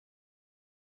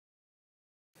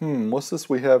What's this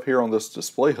we have here on this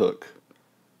display hook?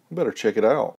 We better check it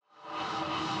out.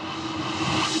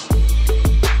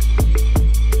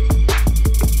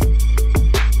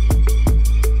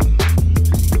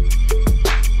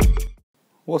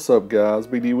 What's up guys,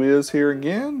 BD Wiz here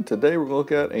again. Today we're going to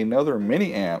look at another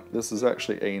mini amp. This is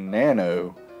actually a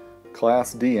Nano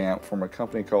Class D amp from a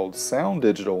company called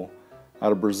SounDigital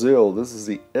out of Brazil. This is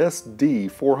the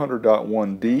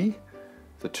SD400.1d,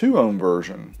 the 2 ohm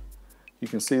version. You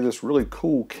can see this really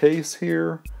cool case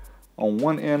here. On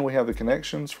one end we have the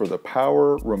connections for the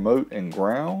power, remote, and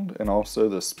ground, and also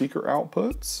the speaker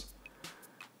outputs.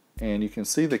 And you can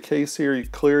see the case here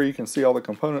clear. You can see all the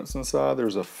components inside.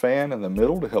 There's a fan in the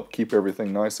middle to help keep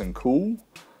everything nice and cool.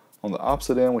 On the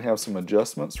opposite end we have some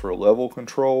adjustments for level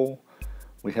control.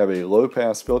 We have a low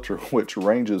pass filter which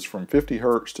ranges from 50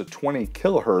 Hz to 20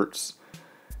 kilohertz.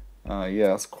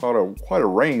 Yeah, it's quite a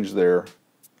range there.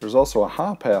 There's also a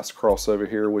high pass crossover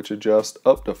here which adjusts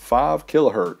up to 5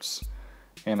 kilohertz.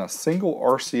 And a single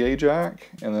RCA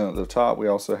jack. And then at the top we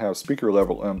also have speaker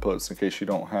level inputs in case you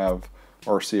don't have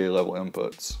RCA level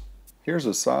inputs. Here's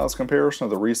a size comparison of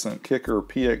the recent Kicker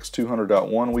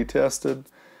PX200.1 we tested,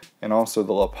 and also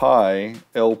the LaPi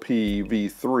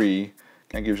LPV3.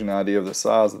 Kind of gives you an idea of the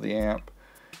size of the amp.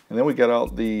 And then we got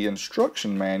out the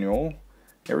instruction manual.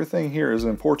 Everything here is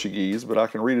in Portuguese, but I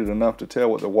can read it enough to tell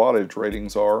what the wattage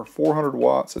ratings are. 400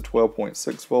 watts at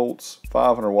 12.6 volts,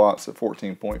 500 watts at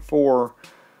 14.4,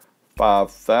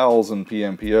 5,000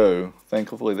 PMPO.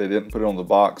 Thankfully they didn't put it on the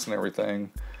box and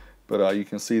everything. But you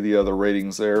can see the other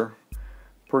ratings there.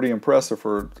 Pretty impressive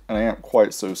for an amp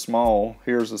quite so small.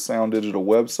 Here's the SounDigital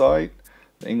website,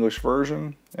 the English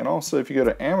version. And also if you go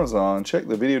to Amazon, check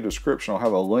the video description. I'll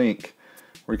have a link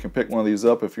where you can pick one of these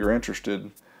up if you're interested.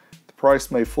 The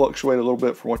price may fluctuate a little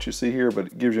bit from what you see here, but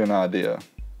it gives you an idea.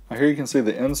 Now here you can see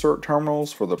the insert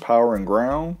terminals for the power and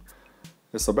ground.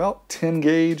 It's about 10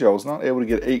 gauge. I was not able to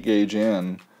get 8 gauge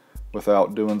in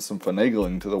without doing some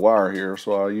finagling to the wire here,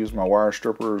 so I used my wire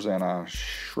strippers and I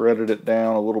shredded it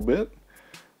down a little bit,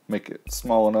 make it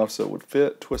small enough so it would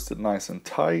fit, twist it nice and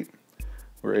tight.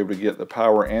 We were able to get the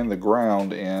power and the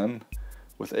ground in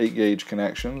with 8 gauge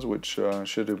connections, which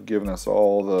should have given us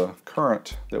all the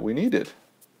current that we needed.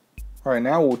 Alright,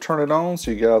 now we'll turn it on so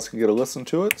you guys can get a listen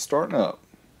to it starting up.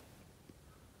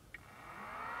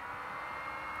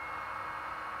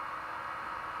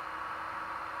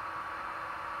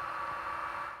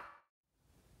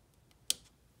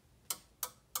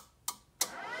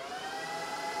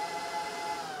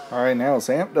 Alright, now it's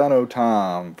Amp Dyno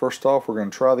time. First off, we're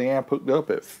going to try the amp hooked up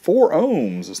at 4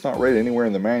 ohms. It's not rated anywhere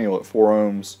in the manual at 4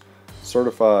 ohms.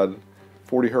 Certified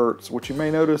 40 Hertz. What you may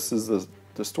notice is the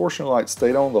distortion light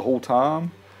stayed on the whole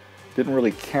time. Didn't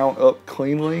really count up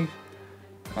cleanly.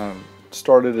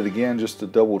 Started it again just to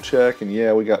double check, and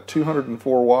yeah, we got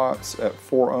 204 watts at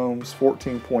 4 ohms,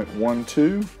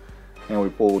 14.12, and we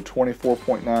pulled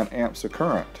 24.9 amps of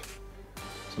current.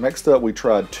 So next up we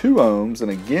tried 2 ohms,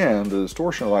 and again the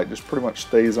distortion light just pretty much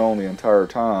stays on the entire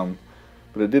time,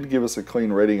 but it did give us a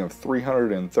clean rating of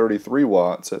 333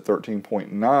 watts at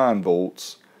 13.9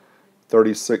 volts,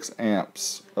 36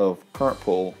 amps of current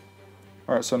pull.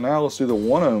 Alright, so now let's do the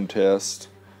 1 ohm test,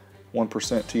 1%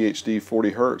 THD 40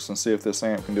 Hertz, and see if this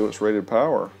amp can do its rated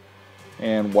power.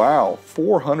 And wow,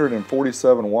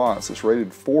 447 watts, it's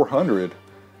rated 400.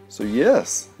 So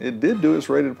yes, it did do its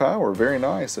rated power. Very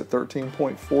nice at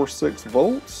 13.46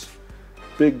 volts.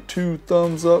 Big 2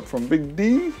 thumbs up from Big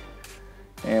D.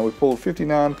 And we pulled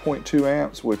 59.2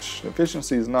 amps, which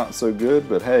efficiency is not so good,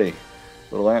 but hey,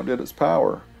 little amp did its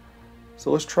power.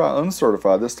 So let's try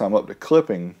uncertified this time up to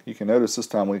clipping. You can notice this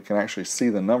time we can actually see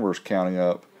the numbers counting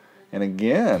up. And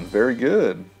again, very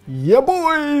good. Yeah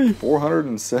boy!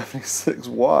 476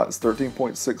 watts,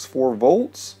 13.64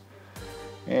 volts.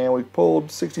 And we pulled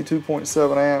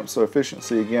 62.7 amps, so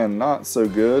efficiency again not so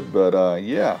good, but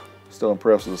yeah, still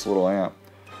impressed with this little amp.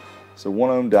 So 1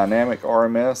 ohm Dynamic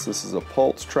RMS, this is a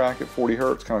pulse track at 40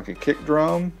 Hertz, kind of like a kick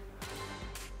drum.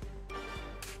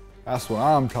 That's what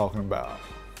I'm talking about.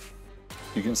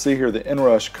 You can see here the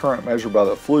inrush current measured by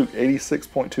the Fluke,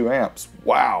 86.2 amps.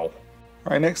 Wow!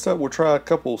 Alright, next up we'll try a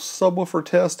couple subwoofer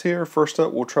tests here. First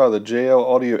up we'll try the JL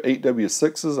Audio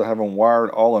 8W6s. I have them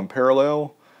wired all in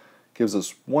parallel. Gives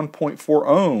us 1.4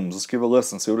 ohms. Let's give it a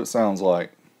listen, see what it sounds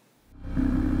like.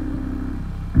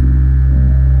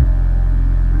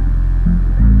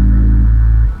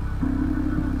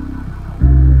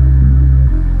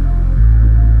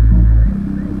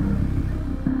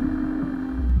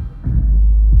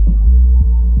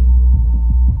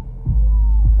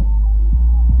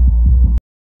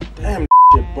 Damn,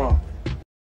 shit bump.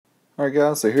 Alright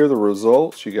guys, so here are the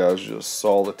results. You guys just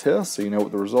saw the test, so you know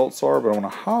what the results are, but I want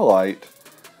to highlight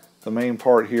the main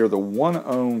part here, the 1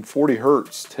 ohm 40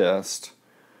 hertz test,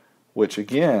 which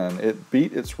again, it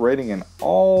beat its rating in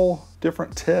all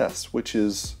different tests, which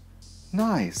is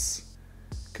nice.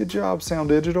 Good job,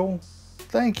 SounDigital.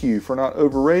 Thank you for not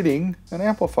overrating an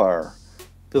amplifier.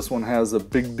 This one has a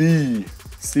big D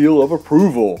seal of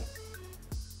approval.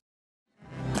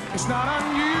 It's not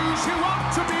unusual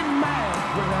to be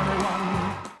mad with anyone.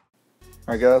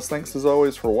 Alright guys, thanks as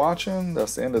always for watching.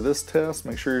 That's the end of this test.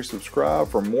 Make sure you're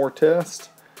subscribed for more tests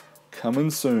coming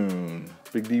soon.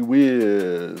 Big D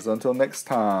Wiz. Until next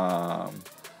time,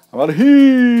 I'm out of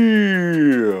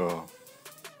here.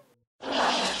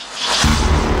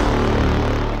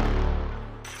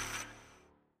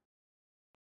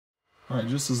 Alright,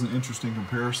 just as an interesting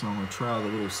comparison, I'm going to try the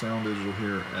little SounDigital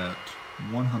here at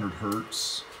 100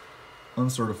 hertz,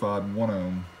 uncertified 1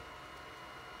 ohm.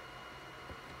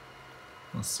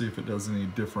 Let's see if it does any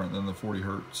different than the 40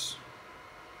 hertz.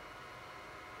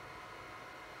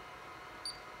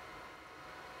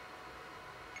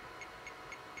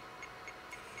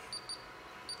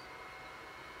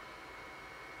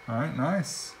 Alright,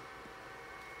 nice.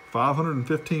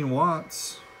 515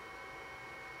 watts,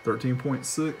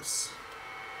 13.6,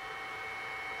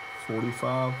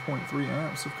 45.3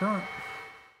 amps of current.